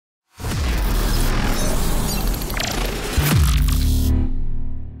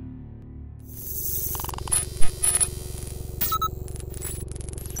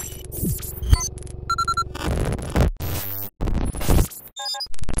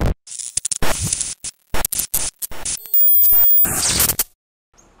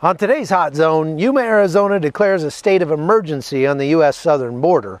On today's Hot Zone, Yuma, Arizona declares a state of emergency on the U.S. southern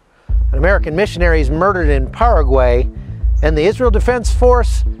border. An American missionary is murdered in Paraguay, and the Israel Defense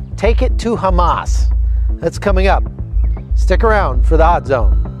Force take it to Hamas. That's coming up. Stick around for the Hot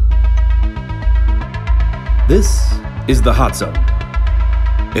Zone. This is the Hot Zone.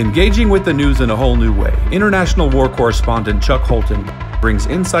 Engaging with the news in a whole new way, international war correspondent Chuck Holton brings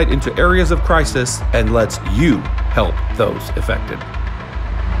insight into areas of crisis and lets you help those affected.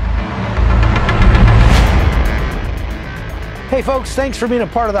 Hey folks, thanks for being a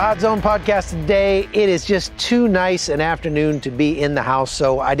part of the Hot Zone podcast today. It is just too nice an afternoon to be in the house,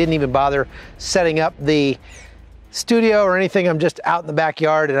 so I didn't even bother setting up the studio or anything. I'm just out in the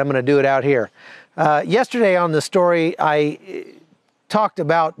backyard and I'm going to do it out here. Yesterday on the story, I talked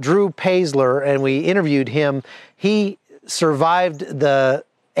about Drew Paisler and we interviewed him. He survived the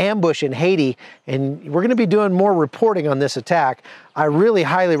ambush in Haiti, and we're going to be doing more reporting on this attack. I really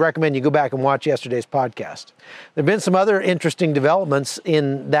highly recommend you go back and watch yesterday's podcast. There have been some other interesting developments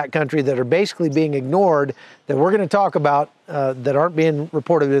in that country that are basically being ignored that we're going to talk about that aren't being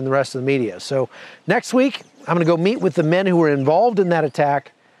reported in the rest of the media. So next week, I'm going to go meet with the men who were involved in that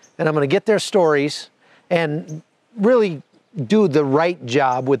attack, and I'm going to get their stories and really do the right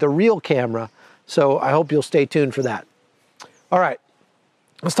job with a real camera. So I hope you'll stay tuned for that. All right.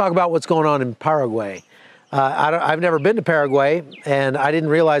 Let's talk about what's going on in Paraguay. I've never been to Paraguay, and I didn't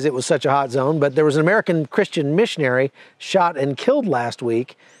realize it was such a hot zone, but there was an American Christian missionary shot and killed last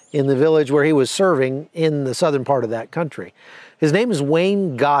week in the village where he was serving in the southern part of that country. His name is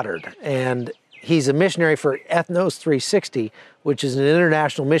Wayne Goddard, and he's a missionary for Ethnos 360, which is an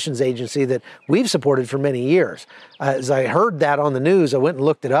international missions agency that we've supported for many years. As I heard that on the news, I went and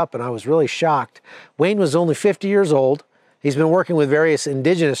looked it up, and I was really shocked. Wayne was only 50 years old. He's been working with various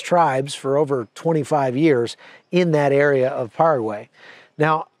indigenous tribes for over 25 years in that area of Paraguay.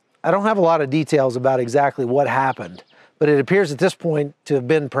 Now, I don't have a lot of details about exactly what happened, but it appears at this point to have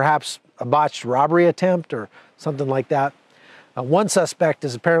been perhaps a botched robbery attempt or something like that. One suspect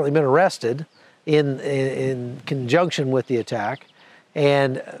has apparently been arrested in conjunction with the attack,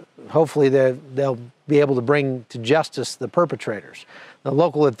 and hopefully they'll be able to bring to justice the perpetrators. The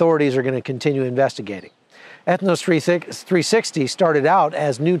local authorities are going to continue investigating. Ethnos 360 started out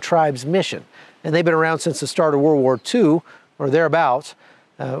as New Tribes Mission, and they've been around since the start of World War II or thereabouts.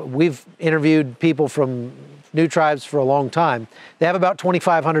 We've interviewed people from New Tribes for a long time. They have about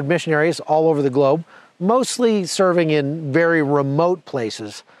 2,500 missionaries all over the globe, mostly serving in very remote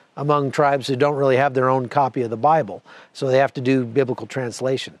places among tribes who don't really have their own copy of the Bible, so they have to do biblical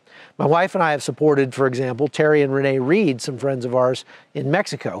translation. My wife and I have supported, for example, Terry and Renee Reed, some friends of ours in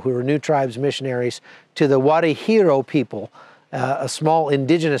Mexico, who are New Tribes missionaries to the Guarajiro people, a small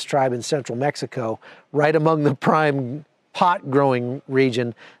indigenous tribe in central Mexico, right among the prime pot-growing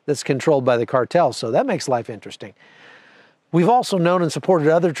region that's controlled by the cartel. So that makes life interesting. We've also known and supported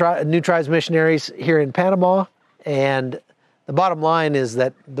other New Tribes missionaries here in Panama, and the bottom line is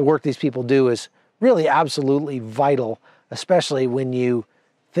that the work these people do is really absolutely vital, especially when you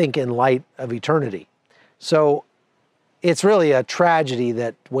think in light of eternity. So it's really a tragedy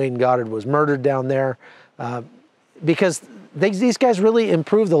that Wayne Goddard was murdered down there because these guys really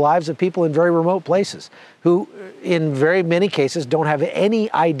improve the lives of people in very remote places who in very many cases don't have any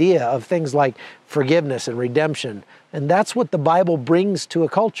idea of things like forgiveness and redemption. And that's what the Bible brings to a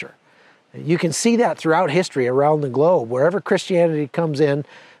culture. You can see that throughout history around the globe. Wherever Christianity comes in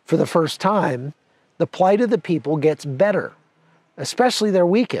for the first time, the plight of the people gets better, especially their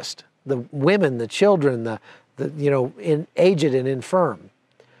weakest, the women, the children, the aged and infirm.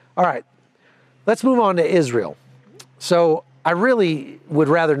 All right, let's move on to Israel. So I really would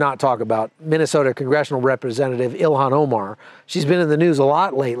rather not talk about Minnesota Congressional Representative Ilhan Omar. She's been in the news a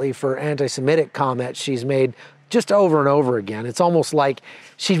lot lately for anti-Semitic comments she's made just over and over again. It's almost like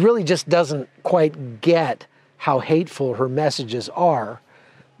she really just doesn't quite get how hateful her messages are.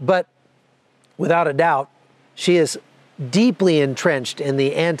 But without a doubt, she is deeply entrenched in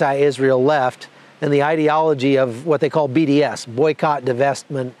the anti-Israel left and the ideology of what they call BDS, boycott,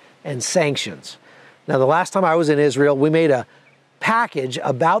 divestment, and sanctions. Now, the last time I was in Israel, we made a package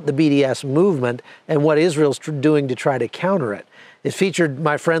about the BDS movement and what Israel's doing to try to counter it. It featured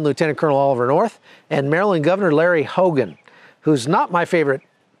my friend Lieutenant Colonel Oliver North and Maryland Governor Larry Hogan, who's not my favorite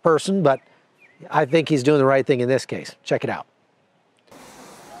person, but I think he's doing the right thing in this case. Check it out.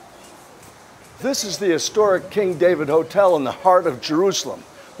 This is the historic King David Hotel in the heart of Jerusalem.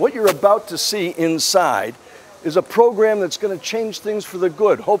 What you're about to see inside is a program that's going to change things for the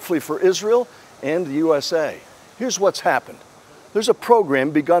good, hopefully for Israel and the USA. Here's what's happened. There's a program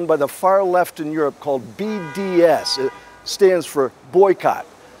begun by the far left in Europe called BDS. It stands for boycott,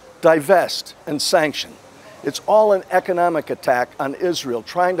 divest, and sanction. It's all an economic attack on Israel,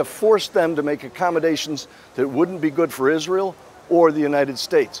 trying to force them to make accommodations that wouldn't be good for Israel or the United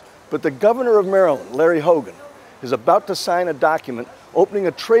States. But the governor of Maryland, Larry Hogan, is about to sign a document opening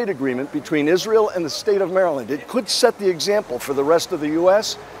a trade agreement between Israel and the state of Maryland. It could set the example for the rest of the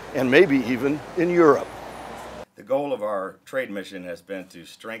U.S. and maybe even in Europe. The goal of our trade mission has been to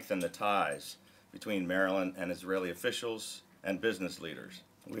strengthen the ties between Maryland and Israeli officials and business leaders.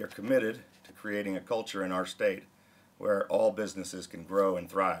 We are committed to creating a culture in our state where all businesses can grow and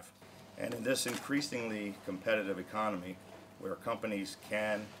thrive. And in this increasingly competitive economy, where companies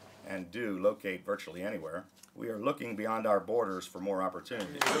can and do locate virtually anywhere, we are looking beyond our borders for more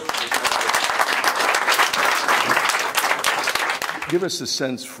opportunities. Give us a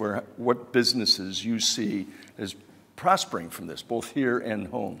sense for what businesses you see as prospering from this, both here and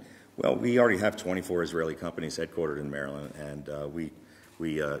home. Well, we already have 24 Israeli companies headquartered in Maryland, and we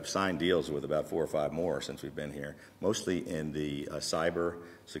signed deals with about 4 or 5 more since we've been here, mostly in the cyber,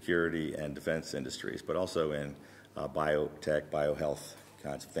 security, and defense industries, but also in biotech, biohealth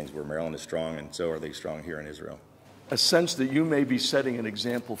kinds of things where Maryland is strong, and so are they strong here in Israel. A sense that you may be setting an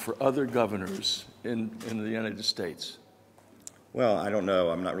example for other governors in the United States. Well, I don't know.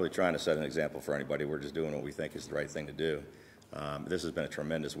 I'm not really trying to set an example for anybody. We're just doing what we think is the right thing to do. This has been a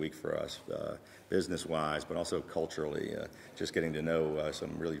tremendous week for us, business-wise, but also culturally, just getting to know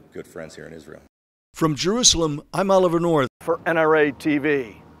some really good friends here in Israel. From Jerusalem, I'm Oliver North. For NRA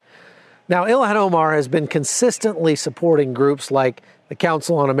TV. Now, Ilhan Omar has been consistently supporting groups like the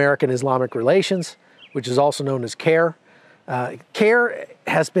Council on American Islamic Relations, which is also known as CARE. CARE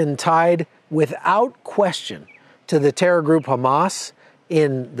has been tied without question to the terror group Hamas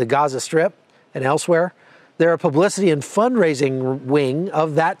in the Gaza Strip and elsewhere. They're a publicity and fundraising wing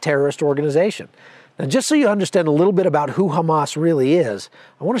of that terrorist organization. Now, just so you understand a little bit about who Hamas really is,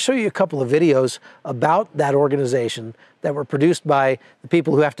 I want to show you a couple of videos about that organization that were produced by the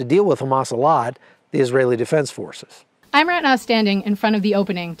people who have to deal with Hamas a lot, the Israeli Defense Forces. I'm right now standing in front of the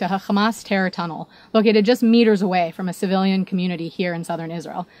opening to a Hamas terror tunnel located just meters away from a civilian community here in southern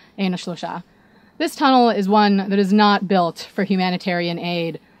Israel, Ein Shlosha. This tunnel is one that is not built for humanitarian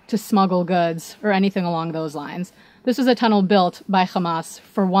aid, to smuggle goods, or anything along those lines. This was a tunnel built by Hamas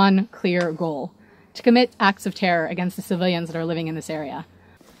for one clear goal: to commit acts of terror against the civilians that are living in this area.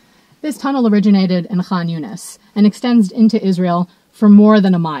 This tunnel originated in Khan Yunis and extends into Israel for more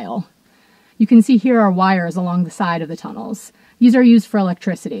than a mile. You can see here are wires along the side of the tunnels. These are used for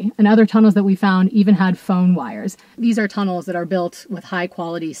electricity, and other tunnels that we found even had phone wires. These are tunnels that are built with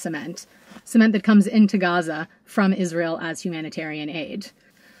high-quality cement that comes into Gaza from Israel as humanitarian aid.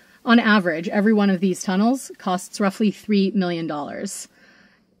 On average, every one of these tunnels costs roughly $3 million.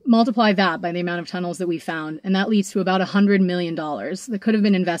 Multiply that by the amount of tunnels that we found, and that leads to about $100 million that could have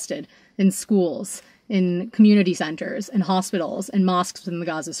been invested in schools, in community centers, in hospitals, and mosques within the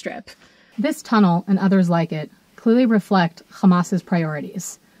Gaza Strip. This tunnel, and others like it, clearly reflect Hamas's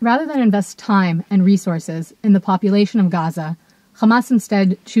priorities. Rather than invest time and resources in the population of Gaza, Hamas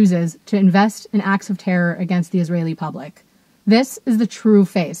instead chooses to invest in acts of terror against the Israeli public. This is the true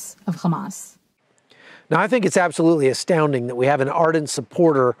face of Hamas. Now, I think it's absolutely astounding that we have an ardent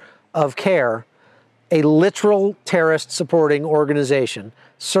supporter of CARE, a literal terrorist-supporting organization,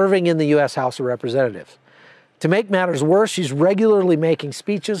 serving in the U.S. House of Representatives. To make matters worse, she's regularly making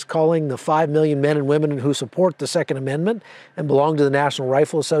speeches calling the 5 million men and women who support the Second Amendment and belong to the National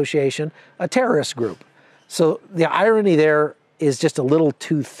Rifle Association a terrorist group. So the irony there is just a little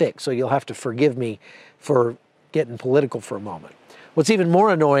too thick, so you'll have to forgive me for getting political for a moment. What's even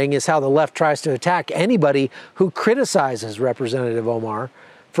more annoying is how the left tries to attack anybody who criticizes Representative Omar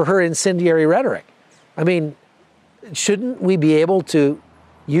for her incendiary rhetoric. I mean, shouldn't we be able to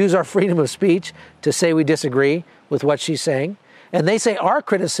use our freedom of speech to say we disagree with what she's saying? And they say our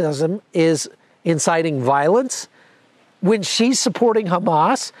criticism is inciting violence when she's supporting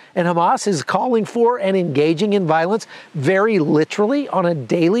Hamas, and Hamas is calling for and engaging in violence very literally on a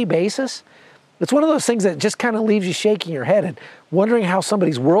daily basis. It's one of those things that just kind of leaves you shaking your head and wondering how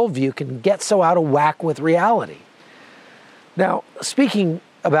somebody's worldview can get so out of whack with reality. Now, speaking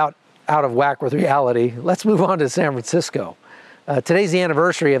about out of whack with reality, let's move on to San Francisco. Today's the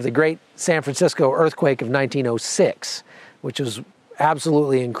anniversary of the great San Francisco earthquake of 1906, which was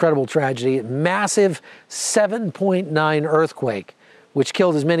absolutely incredible tragedy. Massive 7.9 earthquake, which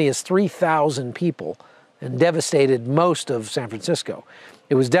killed as many as 3,000 people and devastated most of San Francisco.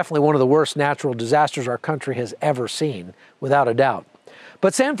 It was definitely one of the worst natural disasters our country has ever seen, without a doubt.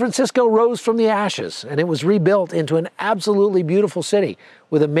 But San Francisco rose from the ashes, and it was rebuilt into an absolutely beautiful city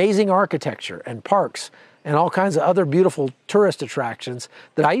with amazing architecture and parks and all kinds of other beautiful tourist attractions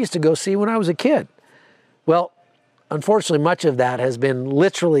that I used to go see when I was a kid. Well, unfortunately, much of that has been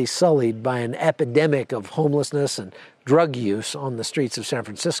literally sullied by an epidemic of homelessness and drug use on the streets of San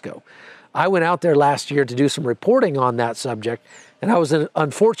Francisco. I went out there last year to do some reporting on that subject, and I was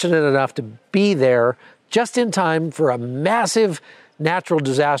unfortunate enough to be there just in time for a massive natural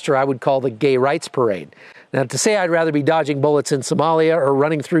disaster I would call the Gay Rights Parade. Now, to say I'd rather be dodging bullets in Somalia or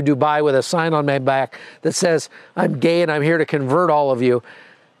running through Dubai with a sign on my back that says, "I'm gay and I'm here to convert all of you,"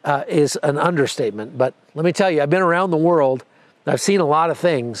 is an understatement. But let me tell you, I've been around the world, I've seen a lot of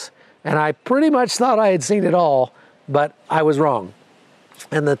things, and I pretty much thought I had seen it all, but I was wrong.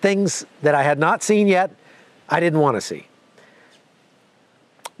 And the things that I had not seen yet, I didn't want to see.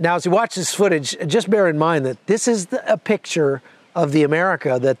 Now, as you watch this footage, just bear in mind that this is a picture of the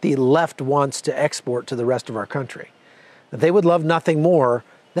America that the left wants to export to the rest of our country. That they would love nothing more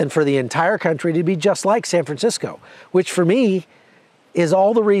than for the entire country to be just like San Francisco, which for me is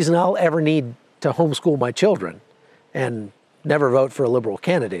all the reason I'll ever need to homeschool my children and never vote for a liberal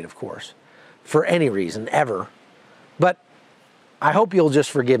candidate, of course, for any reason, ever. But I hope you'll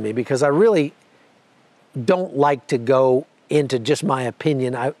just forgive me, because I really don't like to go into just my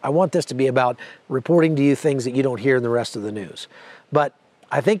opinion. I want this to be about reporting to you things that you don't hear in the rest of the news. But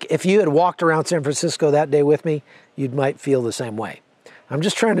I think if you had walked around San Francisco that day with me, you might feel the same way. I'm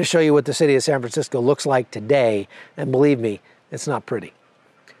just trying to show you what the city of San Francisco looks like today, and believe me, it's not pretty.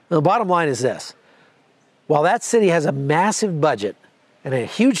 Now, the bottom line is this. While that city has a massive budget and a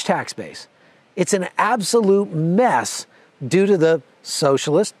huge tax base, it's an absolute mess due to the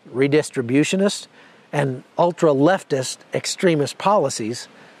socialist, redistributionist, and ultra-leftist extremist policies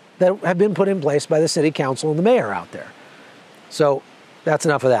that have been put in place by the city council and the mayor out there. So that's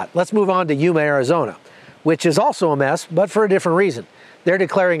enough of that. Let's move on to Yuma, Arizona, which is also a mess, but for a different reason. They're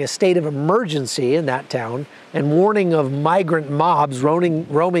declaring a state of emergency in that town and warning of migrant mobs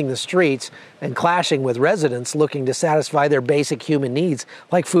roaming the streets and clashing with residents looking to satisfy their basic human needs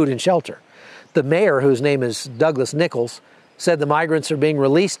like food and shelter. The mayor, whose name is Douglas Nichols, said the migrants are being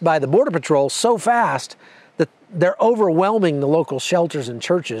released by the Border Patrol so fast that they're overwhelming the local shelters and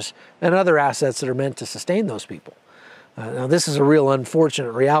churches and other assets that are meant to sustain those people. Now, this is a real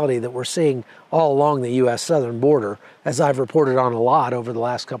unfortunate reality that we're seeing all along the U.S. southern border, as I've reported on a lot over the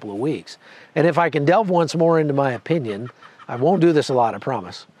last couple of weeks. And if I can delve once more into my opinion, I won't do this a lot, I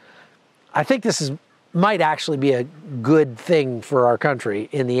promise. I think this might actually be a good thing for our country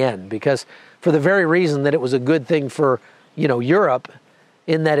in the end, because for the very reason that it was a good thing for Europe,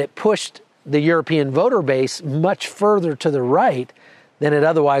 in that it pushed the European voter base much further to the right than it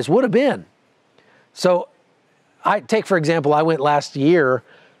otherwise would have been. So for example, I went last year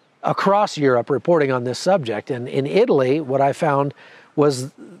across Europe reporting on this subject, and in Italy, what I found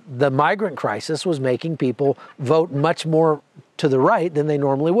was the migrant crisis was making people vote much more to the right than they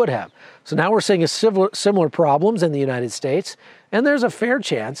normally would have. So now we're seeing similar problems in the United States, and there's a fair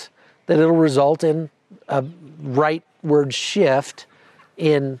chance that it'll result in a rightward shift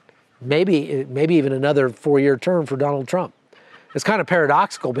in maybe even another 4-year term for Donald Trump. It's kind of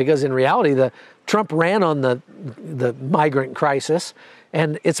paradoxical, because in reality, Trump ran on the migrant crisis,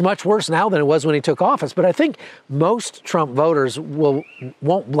 and it's much worse now than it was when he took office. But I think most Trump voters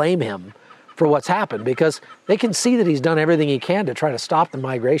won't blame him for what's happened, because they can see that he's done everything he can to try to stop the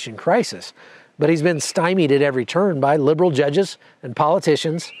migration crisis. But he's been stymied at every turn by liberal judges and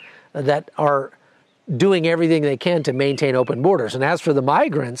politicians that are doing everything they can to maintain open borders. And as for the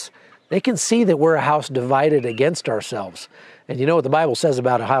migrants, they can see that we're a house divided against ourselves. And you know what the Bible says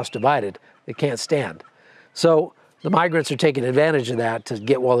about a house divided? It can't stand. So the migrants are taking advantage of that to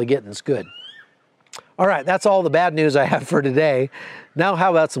get while the getting's good. All right, that's all the bad news I have for today. Now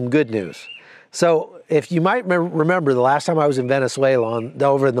how about some good news? So if you might remember, the last time I was in Venezuela,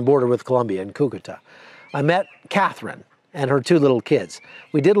 over in the border with Colombia in Cucuta, I met Catherine and her 2 little kids.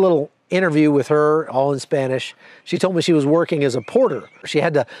 We did a little interview with her, all in Spanish. She told me she was working as a porter. She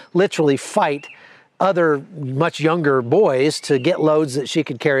had to literally fight other much younger boys to get loads that she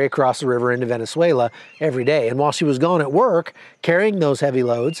could carry across the river into Venezuela every day. And while she was gone at work, carrying those heavy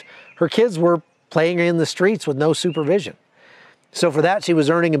loads, her kids were playing in the streets with no supervision. So for that, she was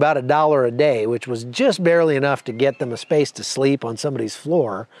earning about $1 a day, which was just barely enough to get them a space to sleep on somebody's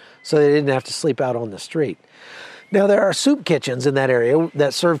floor so they didn't have to sleep out on the street. Now, there are soup kitchens in that area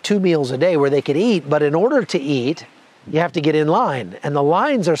that serve 2 meals a day where they could eat, but in order to eat, you have to get in line. And the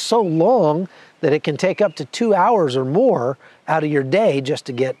lines are so long that it can take up to 2 hours or more out of your day just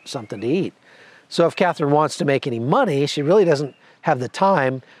to get something to eat. So if Catherine wants to make any money, she really doesn't have the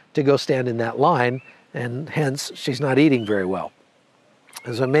time to go stand in that line, and hence she's not eating very well.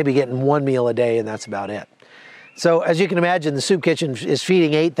 So maybe getting one meal a day, and that's about it. So as you can imagine, the soup kitchen is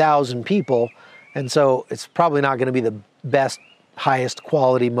feeding 8,000 people, and so it's probably not going to be the best, highest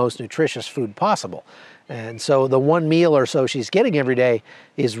quality, most nutritious food possible. And so the one meal or so she's getting every day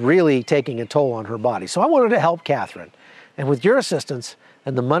is really taking a toll on her body. So I wanted to help Catherine. And with your assistance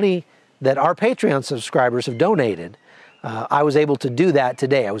and the money that our Patreon subscribers have donated, I was able to do that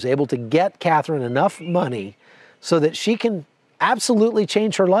today. I was able to get Catherine enough money so that she can absolutely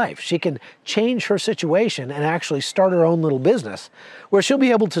change her life. She can change her situation and actually start her own little business where she'll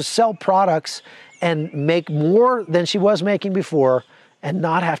be able to sell products and make more than she was making before and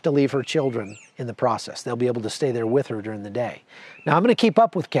not have to leave her children in the process. They'll be able to stay there with her during the day. Now, I'm going to keep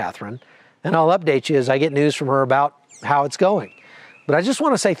up with Catherine, and I'll update you as I get news from her about how it's going. But I just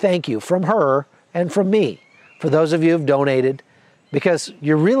want to say thank you from her and from me for those of you who've donated, because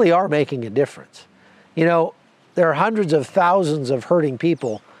you really are making a difference. You know, there are hundreds of thousands of hurting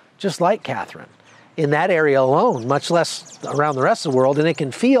people just like Catherine in that area alone, much less around the rest of the world, and it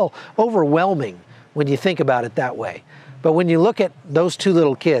can feel overwhelming when you think about it that way. But when you look at those two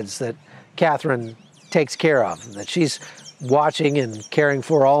little kids that Catherine takes care of, that she's watching and caring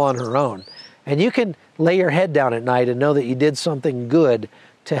for all on her own, and you can lay your head down at night and know that you did something good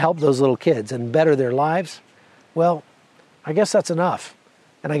to help those little kids and better their lives, well, I guess that's enough.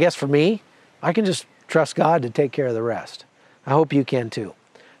 And I guess for me, I can just trust God to take care of the rest. I hope you can too.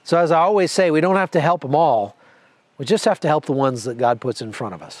 So as I always say, we don't have to help them all. We just have to help the ones that God puts in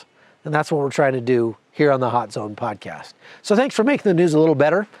front of us. And that's what we're trying to do here on the Hot Zone podcast. So thanks for making the news a little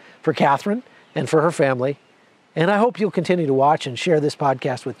better for Catherine and for her family. And I hope you'll continue to watch and share this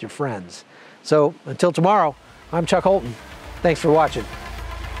podcast with your friends. So until tomorrow, I'm Chuck Holton. Thanks for watching.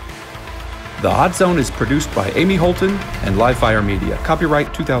 The Hot Zone is produced by Amy Holton and Livefire Media.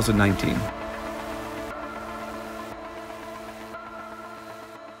 Copyright 2019.